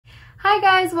Hi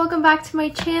guys, welcome back to my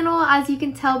channel. As you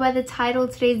can tell by the title,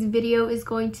 today's video is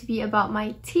going to be about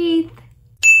my teeth.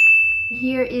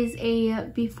 Here is a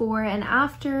before and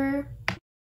after.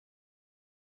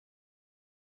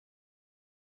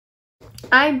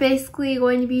 I'm basically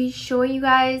going to be showing you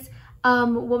guys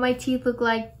what my teeth look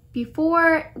like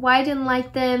before, why I didn't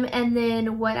like them, and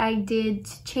then what I did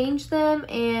to change them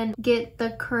and get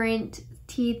the current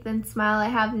teeth and smile I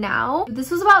have now. This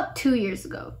was about 2 years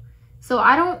ago. So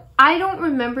I don't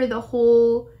remember the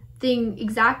whole thing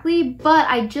exactly, but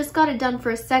I just got it done for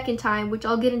a second time, which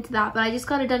I'll get into that, but I just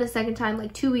got it done a second time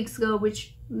like 2 weeks ago,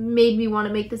 which made me want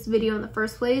to make this video in the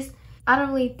first place. I don't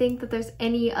really think that there's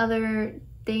any other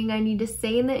thing I need to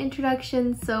say in the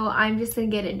introduction, so I'm just gonna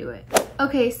get into it.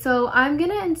 Okay, so I'm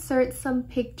gonna insert some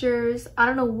pictures, I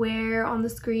don't know where on the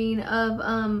screen, of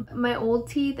my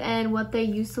old teeth and what they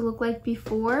used to look like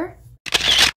before.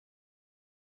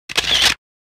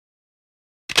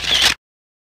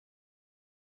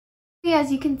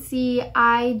 As you can see,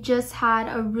 I just had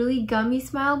a really gummy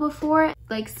smile before,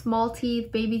 like small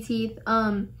teeth, baby teeth.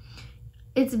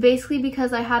 It's basically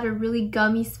because I had a really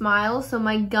gummy smile, so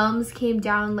my gums came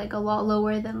down like a lot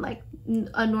lower than like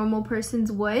a normal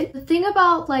person's would. The thing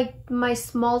about like my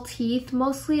small teeth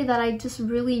mostly that I just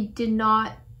really did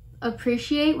not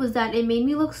appreciate was that it made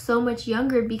me look so much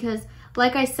younger, because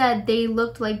like I said, they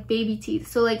looked like baby teeth.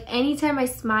 So like anytime I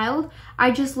smiled,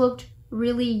 I just looked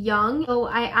really young. So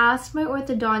I asked my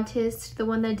orthodontist, the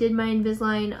one that did my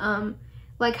Invisalign,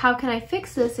 like, how can I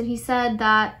fix this? And he said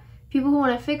that people who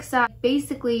want to fix that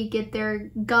basically get their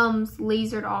gums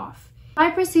lasered off. My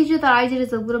procedure that I did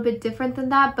is a little bit different than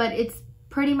that, but it's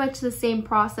pretty much the same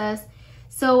process.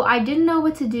 So I didn't know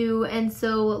what to do, and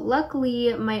so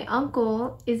luckily my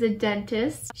uncle is a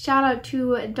dentist. Shout out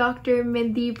to Dr.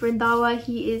 Mandeep Randhawa.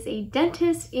 He is a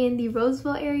dentist in the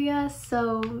Roseville area,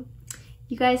 so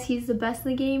you guys, he's the best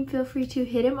in the game. Feel free to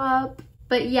hit him up.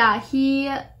 But yeah,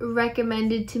 he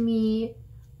recommended to me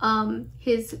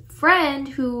his friend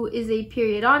who is a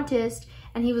periodontist,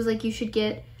 and he was like, you should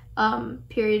get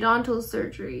periodontal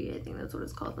surgery. I think that's what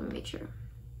it's called. Let me make sure.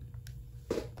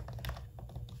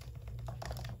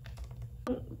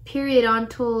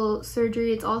 Periodontal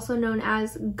surgery, it's also known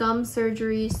as gum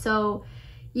surgery. So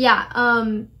yeah,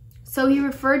 so he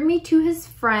referred me to his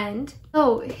friend.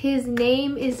 So his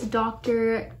name is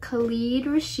Dr. Khalid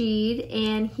Rashid,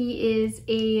 and he is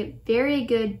a very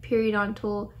good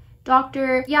periodontal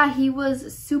doctor. Yeah, he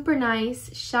was super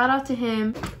nice. Shout out to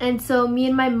him. And so me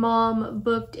and my mom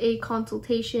booked a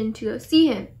consultation to go see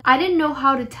him. I didn't know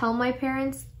how to tell my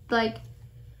parents. Like,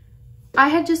 I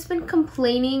had just been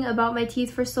complaining about my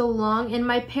teeth for so long, and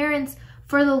my parents,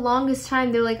 for the longest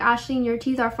time, they're like, Ashleen, your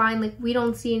teeth are fine. Like, we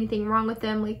don't see anything wrong with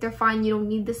them. Like, they're fine. You don't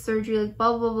need this surgery. Like,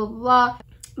 blah, blah, blah, blah.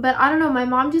 But I don't know. My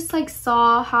mom just, like,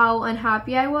 saw how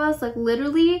unhappy I was. Like,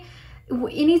 literally,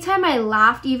 anytime I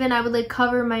laughed, even, I would, like,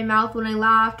 cover my mouth when I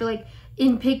laughed. Or, like,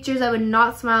 in pictures, I would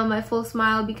not smile my full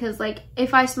smile, because, like,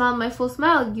 if I smiled my full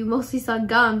smile, you mostly saw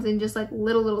gums and just, like,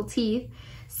 little teeth.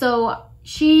 So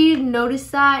she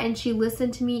noticed that, and she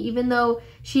listened to me, even though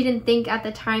she didn't think at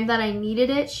the time that I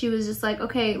needed it. She was just like,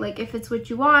 okay, like, if it's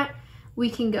what you want, we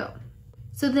can go.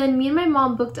 So then me and my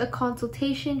mom booked a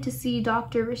consultation to see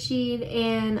Dr. Rashid,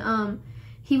 and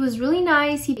he was really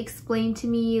nice. He explained to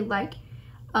me like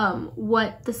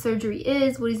what the surgery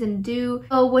is, what he's gonna do.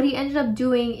 So what he ended up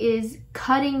doing is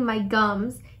cutting my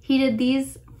gums. He did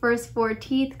these first 4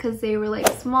 teeth because they were like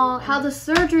small. How the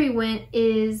surgery went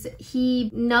is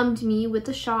he numbed me with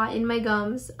a shot in my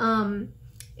gums.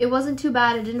 It wasn't too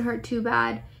bad. It didn't hurt too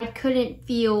bad. I couldn't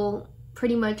feel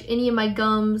pretty much any of my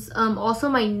gums. Also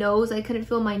my nose, I couldn't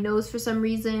feel my nose for some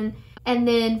reason. And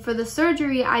then for the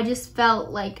surgery, I just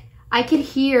felt like I could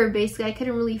hear, basically. I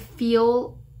couldn't really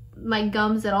feel my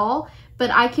gums at all, but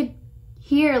I could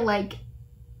hear like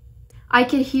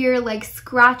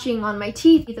scratching on my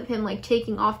teeth of him like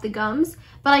taking off the gums,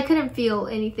 but I couldn't feel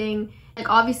anything. Like,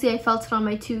 obviously I felt it on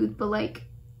my tooth, but like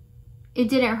it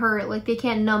didn't hurt. Like, they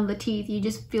can't numb the teeth, you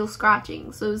just feel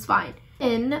scratching, so it was fine.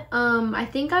 And I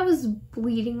think I was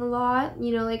bleeding a lot,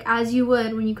 you know, like as you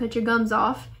would when you cut your gums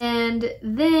off. And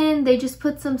then they just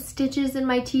put some stitches in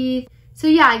my teeth. So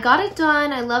yeah, I got it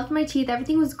done. I loved my teeth,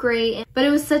 everything was great, but it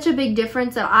was such a big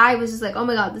difference that I was just like, oh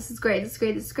my god, this is great, this is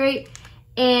great, this is great.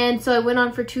 And so I went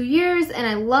on for 2 years, and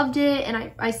I loved it,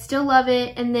 and I still love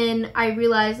it. And then I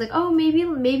realized, like, oh,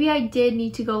 maybe I did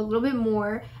need to go a little bit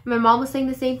more. And my mom was saying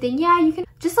the same thing. Yeah, you can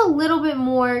just a little bit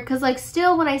more, because like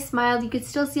still when I smiled, you could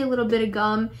still see a little bit of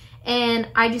gum, and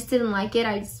I just didn't like it.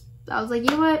 I was like,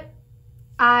 you know what?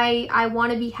 I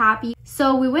want to be happy.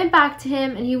 So we went back to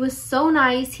him and he was so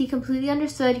nice. He completely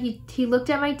understood. He looked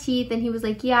at my teeth and he was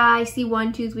like, yeah, I see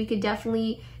one tooth we could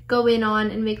definitely go in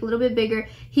on and make a little bit bigger.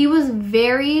 He was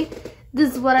very,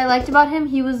 this is what I liked about him.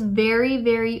 He was very,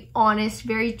 very honest,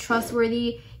 very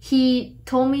trustworthy. He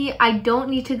told me I don't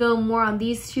need to go more on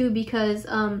these two because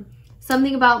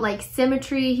something about like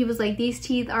symmetry. He was like, these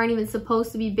teeth aren't even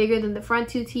supposed to be bigger than the front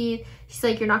two teeth. He's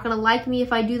like, you're not gonna like me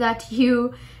if I do that to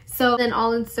you. So then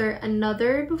I'll insert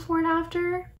another before and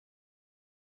after.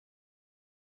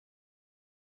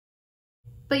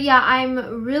 But yeah,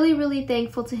 I'm really, really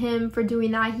thankful to him for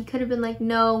doing that. He could have been like,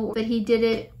 no, but he did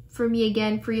it for me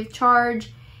again, free of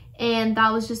charge. And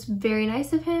that was just very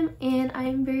nice of him. And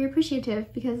I'm very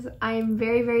appreciative because I'm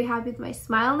very, very happy with my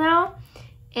smile now.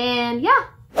 And yeah.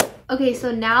 Okay,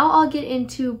 so now I'll get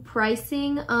into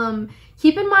pricing.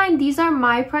 Keep in mind, these are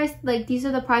my price, like these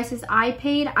are the prices I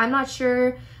paid. I'm not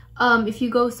sure if you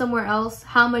go somewhere else,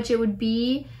 how much it would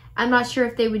be. I'm not sure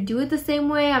if they would do it the same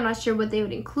way. I'm not sure what they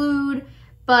would include.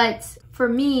 But for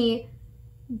me,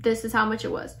 this is how much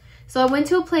it was. So I went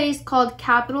to a place called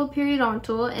Capital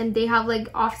Periodontal and they have like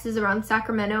offices around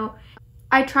Sacramento.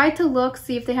 I tried to look,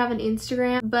 see if they have an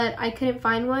Instagram, but I couldn't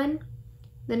find one.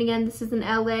 Then again, this isn't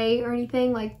LA or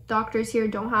anything. Like doctors here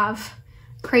don't have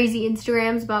crazy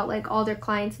Instagrams about like all their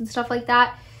clients and stuff like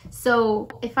that. So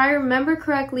if I remember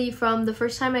correctly from the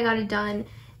first time I got it done,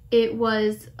 it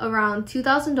was around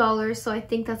 $2,000. So I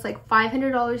think that's like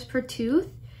 $500 per tooth.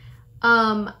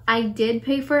 I did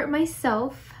pay for it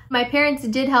myself. My parents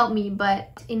did help me,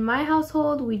 but in my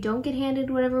household, we don't get handed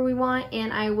whatever we want.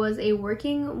 And I was a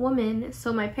working woman.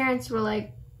 So my parents were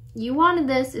like, you wanted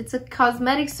this, it's a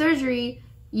cosmetic surgery.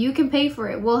 You can pay for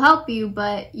it. We'll help you,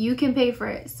 but you can pay for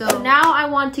it. So now I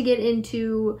want to get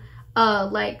into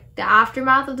like the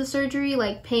aftermath of the surgery,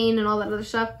 like pain and all that other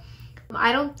stuff.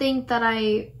 I don't think that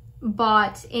I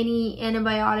bought any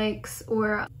antibiotics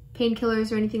or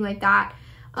painkillers or anything like that.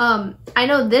 I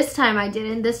know this time I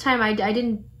didn't. This time I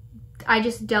didn't. I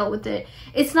just dealt with it.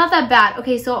 It's not that bad.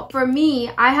 Okay, so for me,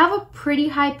 I have a pretty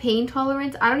high pain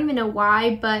tolerance. I don't even know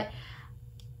why, but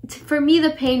for me,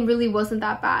 the pain really wasn't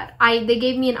that bad. They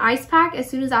gave me an ice pack as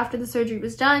soon as after the surgery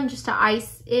was done, just to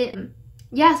ice it.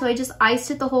 Yeah, so I just iced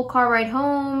it the whole car ride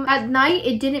home. At night,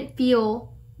 it didn't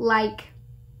feel like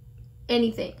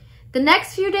anything. The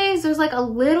next few days, there's like a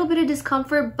little bit of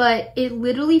discomfort, but it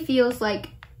literally feels like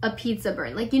a pizza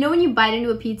burn. Like, you know when you bite into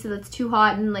a pizza that's too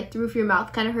hot and like the roof of your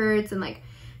mouth kind of hurts and like,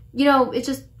 you know, it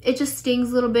just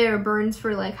stings a little bit or burns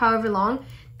for like however long.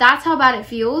 That's how bad it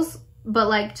feels, but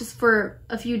like just for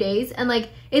a few days. And like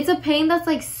it's a pain that's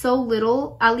like so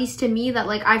little, at least to me, that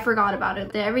like I forgot about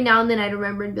it. That every now and then I'd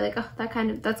remember and be like, oh, that's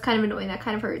kind of annoying, that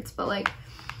kind of hurts, but like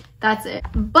that's it.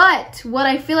 But what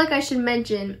I feel like I should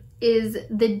mention is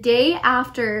the day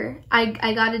after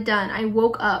I got it done, I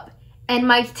woke up and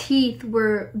my teeth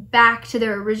were back to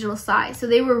their original size. So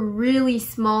they were really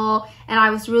small and I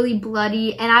was really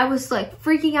bloody and I was like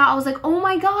freaking out. I was like, oh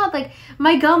my God, like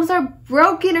my gums are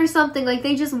broken or something. Like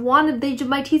my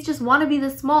teeth just want to be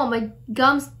this small. My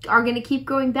gums are going to keep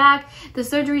growing back. The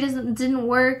surgery didn't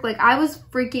work. Like I was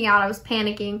freaking out. I was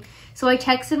panicking. So I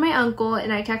texted my uncle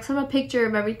and I texted him a picture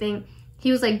of everything.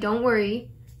 He was like, don't worry.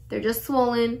 They're just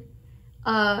swollen.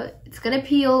 It's gonna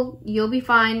peel, you'll be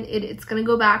fine. It's gonna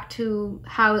go back to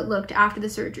how it looked after the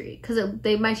surgery, because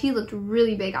my teeth looked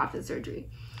really big after the surgery.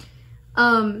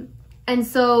 And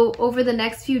so over the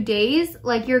next few days,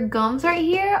 like your gums right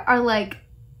here are like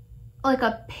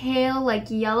a pale like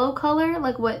yellow color,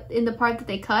 like what in the part that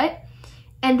they cut,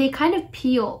 and they kind of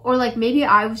peel, or like maybe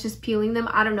I was just peeling them,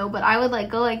 I don't know, but I would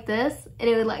like go like this and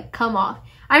it would like come off.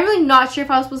 I'm really not sure if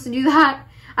I was supposed to do that.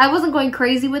 I wasn't going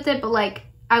crazy with it, but like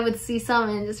I would see some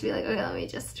and just be like, okay, let me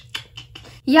just,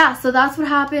 yeah, so that's what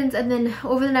happens. And then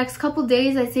over the next couple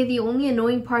days, I'd say the only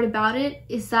annoying part about it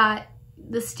is that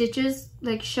the stitches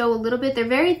like show a little bit. They're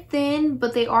very thin,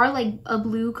 but they are like a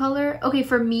blue color. Okay,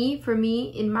 for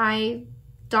me, in my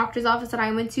doctor's office that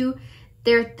I went to,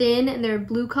 they're thin and they're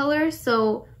blue color.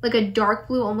 So like a dark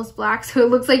blue, almost black. So it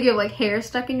looks like you have like hair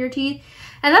stuck in your teeth.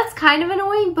 And that's kind of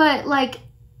annoying, but like,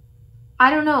 I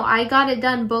don't know, I got it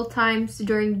done both times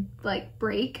during like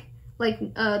break,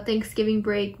 like Thanksgiving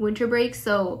break, winter break,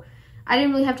 so I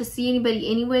didn't really have to see anybody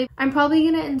anyway. I'm probably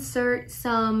gonna insert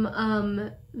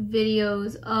some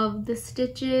videos of the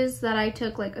stitches that I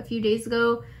took like a few days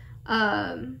ago,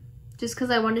 just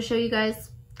because I wanted to show you guys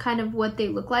kind of what they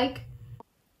look like.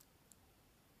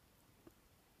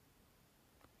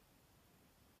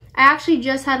 I actually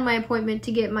just had my appointment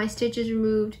to get my stitches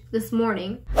removed this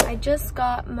morning. I just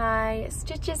got my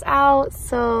stitches out,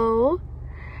 so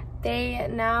they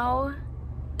now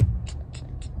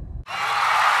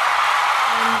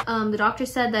The doctor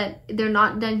said that they're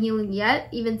not done healing yet,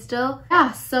 even still.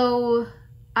 Yeah, so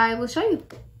I will show you.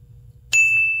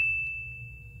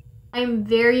 I'm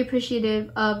very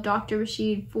appreciative of Dr.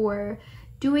 Rashid for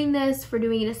doing this, for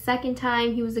doing it a second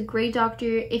time. He was a great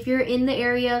doctor. If you're in the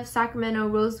area of Sacramento,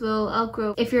 Roseville, Elk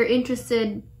Grove, if you're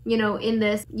interested, you know, in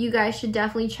this, you guys should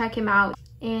definitely check him out.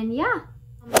 And yeah.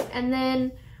 And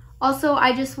then also,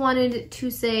 I just wanted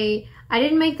to say, I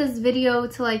didn't make this video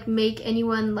to like make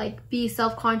anyone like be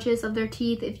self-conscious of their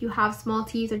teeth if you have small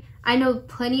teeth. I know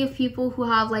plenty of people who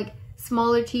have like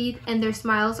smaller teeth and their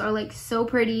smiles are like so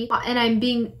pretty, and I'm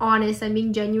being honest, I'm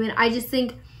being genuine. I just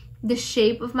think the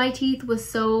shape of my teeth was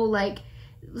so like,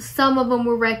 some of them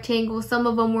were rectangle, some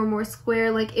of them were more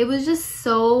square. Like it was just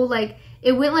so like,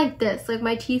 it went like this, like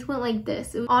my teeth went like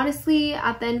this. Honestly,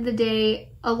 at the end of the day,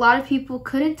 a lot of people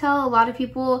couldn't tell. A lot of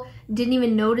people didn't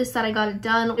even notice that I got it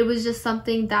done. It was just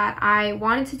something that I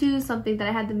wanted to do, something that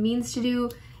I had the means to do.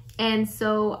 And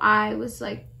so I was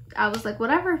like,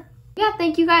 whatever. Yeah,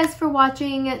 thank you guys for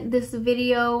watching this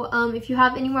video. If you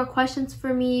have any more questions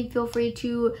for me, feel free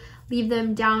to leave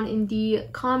them down in the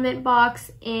comment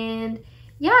box. And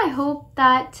yeah, I hope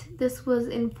that this was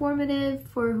informative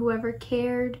for whoever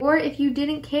cared. Or if you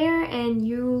didn't care and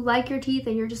you like your teeth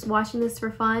and you're just watching this for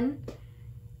fun,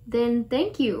 then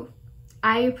thank you.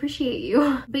 I appreciate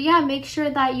you. But yeah, make sure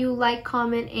that you like,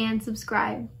 comment, and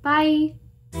subscribe. Bye!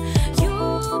 You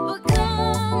become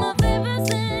my favorite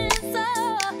since,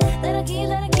 so let her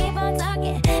keep on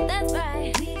talking.